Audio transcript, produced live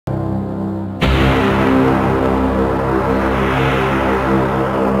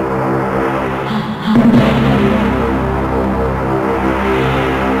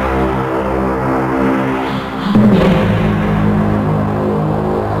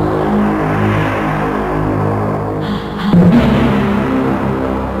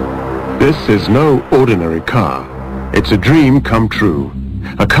This is no ordinary car. It's a dream come true.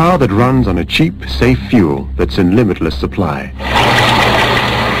 A car that runs on a cheap, safe fuel that's in limitless supply.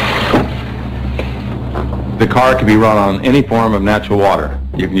 The car can be run on any form of natural water.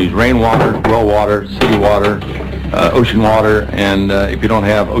 You can use rainwater, well water, city water, ocean water, and if you don't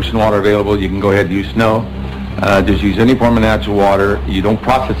have ocean water available, you can go ahead and use snow. Just use any form of natural water. You don't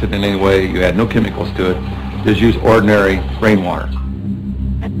process it in any way. You add no chemicals to it. Just use ordinary rainwater.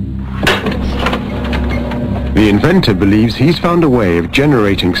 The inventor believes he's found a way of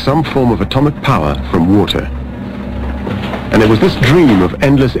generating some form of atomic power from water. And it was this dream of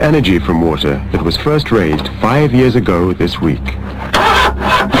endless energy from water that was first raised 5 years ago this week.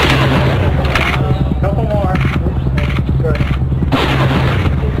 Couple more. Good.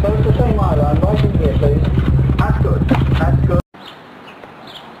 Close the same line. I'm liking here, please. That's good. That's good.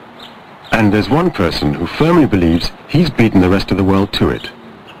 And there's one person who firmly believes he's beaten the rest of the world to it.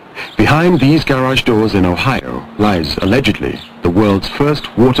 Behind these garage doors in Ohio lies, allegedly, the world's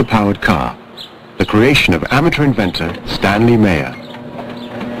first water-powered car, the creation of amateur inventor Stanley Meyer.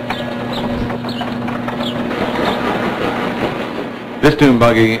 This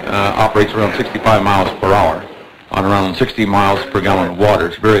Dunebuggy operates around 65 miles per hour on around 60 miles per gallon of water.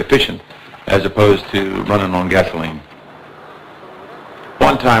 It's very efficient as opposed to running on gasoline.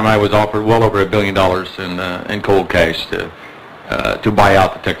 One time I was offered well over $1 billion in cold cash to buy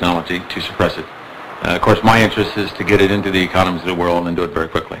out the technology, to suppress it. Of course, my interest is to get it into the economies of the world and do it very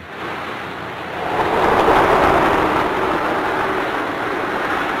quickly.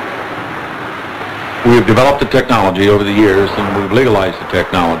 We've developed the technology over the years, and we've legalized the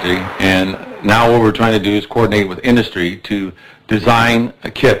technology, and now what we're trying to do is coordinate with industry to design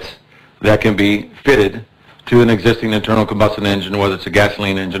kits that can be fitted to an existing internal combustion engine, whether it's a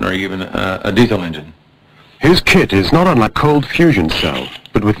gasoline engine or even a diesel engine. His kit is not unlike cold fusion cell,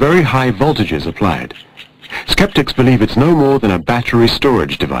 but with very high voltages applied. Skeptics believe it's no more than a battery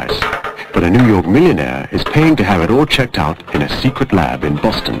storage device, but a New York millionaire is paying to have it all checked out in a secret lab in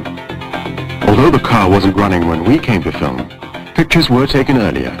Boston. Although the car wasn't running when we came to film, pictures were taken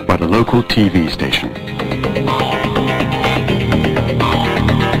earlier by the local TV station.